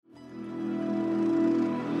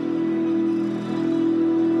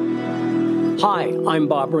Hi, I'm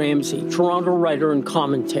Bob Ramsay, Toronto writer and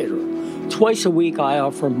commentator. Twice a week, I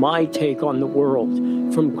offer my take on the world,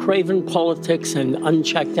 from craven politics and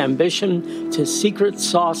unchecked ambition to secret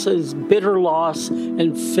sauces, bitter loss,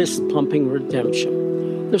 and fist-pumping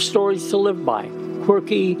redemption. They're stories to live by.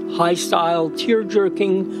 Quirky, high-style,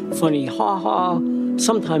 tear-jerking, funny ha-ha,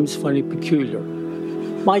 sometimes funny peculiar.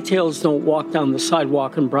 My tales don't walk down the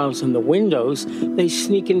sidewalk and browse in the windows. They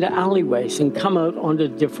sneak into alleyways and come out onto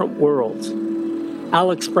different worlds.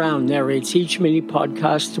 Alex Brown narrates each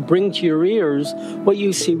mini-podcast to bring to your ears what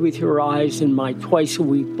you see with your eyes in my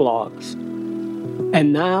twice-a-week blogs.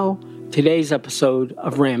 And now, today's episode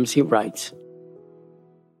of Ramsay Writes.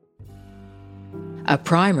 A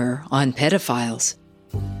primer on pedophiles,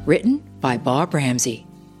 written by Bob Ramsay.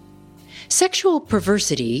 Sexual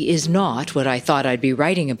perversity is not what I thought I'd be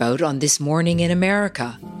writing about on This Morning in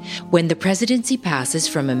America, when the presidency passes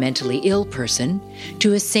from a mentally ill person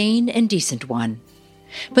to a sane and decent one.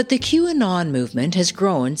 But the QAnon movement has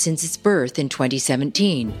grown since its birth in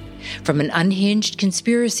 2017, from an unhinged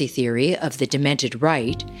conspiracy theory of the demented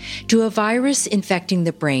right to a virus infecting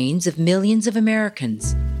the brains of millions of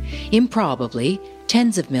Americans, improbably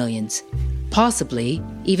tens of millions, possibly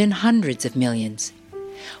even hundreds of millions.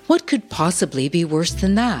 What could possibly be worse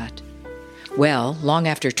than that? Well, long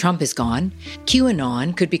after Trump is gone,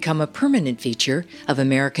 QAnon could become a permanent feature of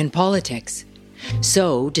American politics.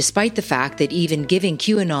 So, despite the fact that even giving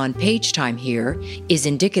QAnon page time here is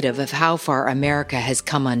indicative of how far America has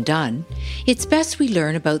come undone, it's best we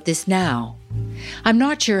learn about this now. I'm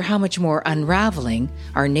not sure how much more unraveling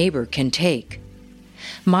our neighbor can take.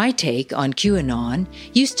 My take on QAnon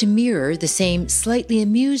used to mirror the same slightly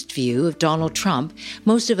amused view of Donald Trump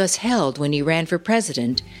most of us held when he ran for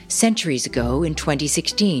president centuries ago in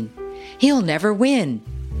 2016. He'll never win.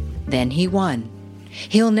 Then he won.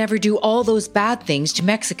 He'll never do all those bad things to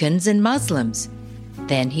Mexicans and Muslims.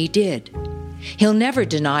 Then he did. He'll never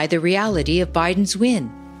deny the reality of Biden's win.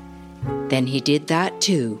 Then he did that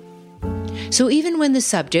too. So even when the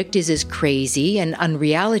subject is as crazy and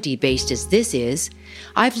unreality-based as this is,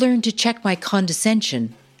 I've learned to check my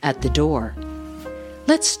condescension at the door.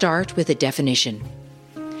 Let's start with a definition.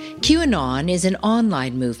 QAnon is an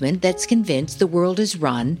online movement that's convinced the world is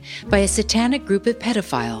run by a satanic group of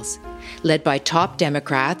pedophiles, led by top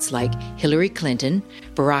Democrats like Hillary Clinton,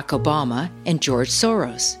 Barack Obama, and George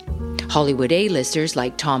Soros, Hollywood A-listers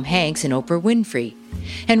like Tom Hanks and Oprah Winfrey,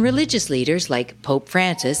 and religious leaders like Pope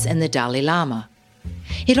Francis and the Dalai Lama.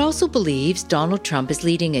 It also believes Donald Trump is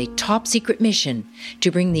leading a top-secret mission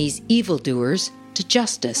to bring these evildoers to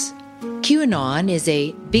justice. QAnon is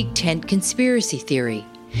a big tent conspiracy theory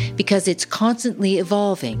because it's constantly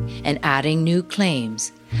evolving and adding new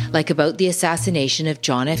claims, like about the assassination of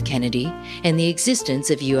John F. Kennedy and the existence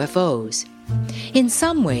of UFOs. In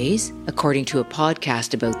some ways, according to a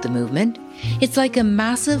podcast about the movement, it's like a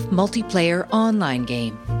massive multiplayer online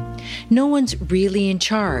game. No one's really in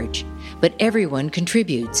charge, but everyone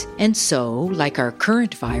contributes, and so, like our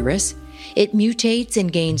current virus, it mutates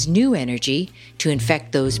and gains new energy to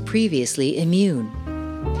infect those previously immune.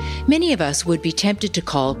 Many of us would be tempted to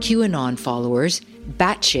call QAnon followers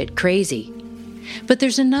batshit crazy. But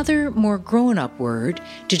there's another, more grown-up word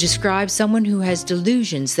to describe someone who has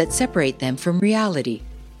delusions that separate them from reality: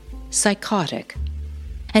 psychotic.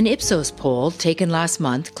 An Ipsos poll taken last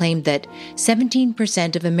month claimed that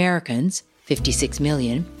 17% of Americans, 56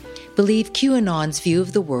 million, believe QAnon's view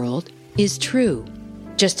of the world is true.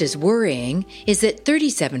 Just as worrying is that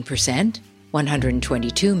 37%,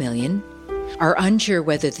 122 million, are unsure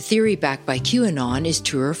whether the theory backed by QAnon is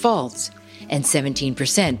true or false, and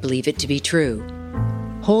 17% believe it to be true.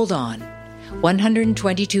 Hold on,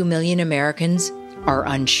 122 million Americans are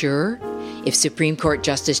unsure if Supreme Court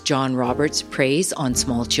Justice John Roberts preys on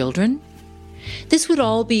small children? This would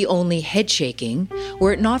all be only head-shaking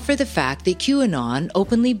were it not for the fact that QAnon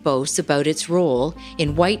openly boasts about its role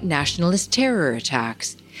in white nationalist terror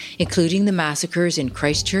attacks, including the massacres in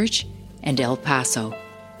Christchurch and El Paso.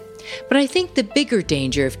 But I think the bigger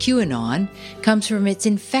danger of QAnon comes from its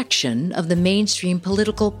infection of the mainstream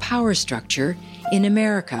political power structure in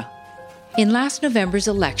America. In last November's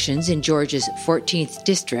elections in Georgia's 14th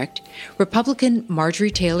District, Republican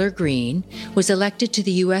Marjorie Taylor Greene was elected to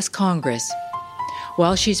the U.S. Congress.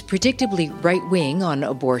 While she's predictably right-wing on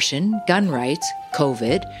abortion, gun rights,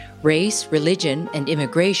 COVID, race, religion, and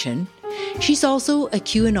immigration, she's also a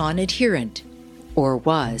QAnon adherent, or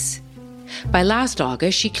was. By last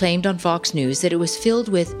August, she claimed on Fox News that it was filled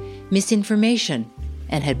with misinformation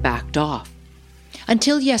and had backed off.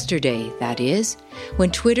 Until yesterday, that is,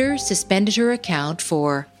 when Twitter suspended her account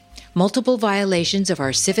for multiple violations of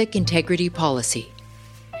our civic integrity policy.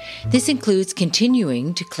 This includes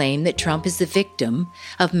continuing to claim that Trump is the victim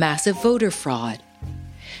of massive voter fraud.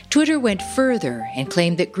 Twitter went further and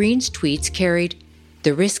claimed that Greene's tweets carried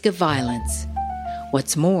the risk of violence.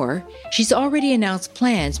 What's more, she's already announced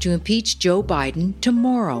plans to impeach Joe Biden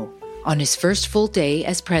tomorrow, on his first full day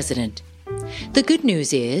as president. The good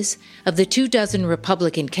news is, of the 24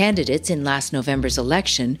 Republican candidates in last November's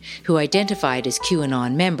election who identified as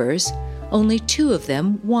QAnon members, only 2 of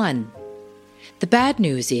them won. The bad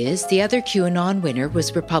news is the other QAnon winner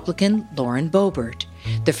was Republican Lauren Boebert,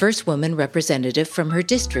 the first woman representative from her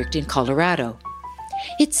district in Colorado.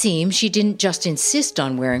 It seems she didn't just insist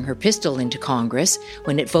on wearing her pistol into Congress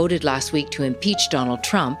when it voted last week to impeach Donald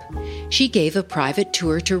Trump. She gave a private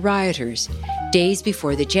tour to rioters days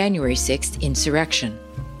before the January 6th insurrection.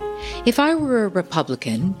 If I were a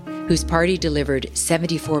Republican whose party delivered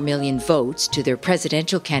 74 million votes to their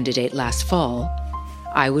presidential candidate last fall,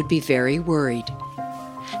 I would be very worried.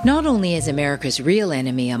 Not only is America's real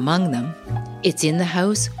enemy among them, it's in the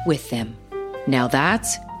House with them. Now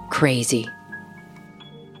that's crazy.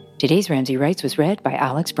 Today's Ramsay Writes was read by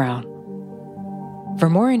Alex Brown. For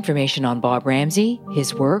more information on Bob Ramsay,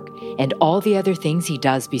 his work, and all the other things he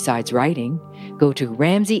does besides writing, go to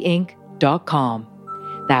RamsayInc.com.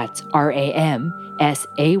 That's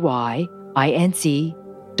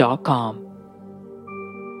RamsayInc.com.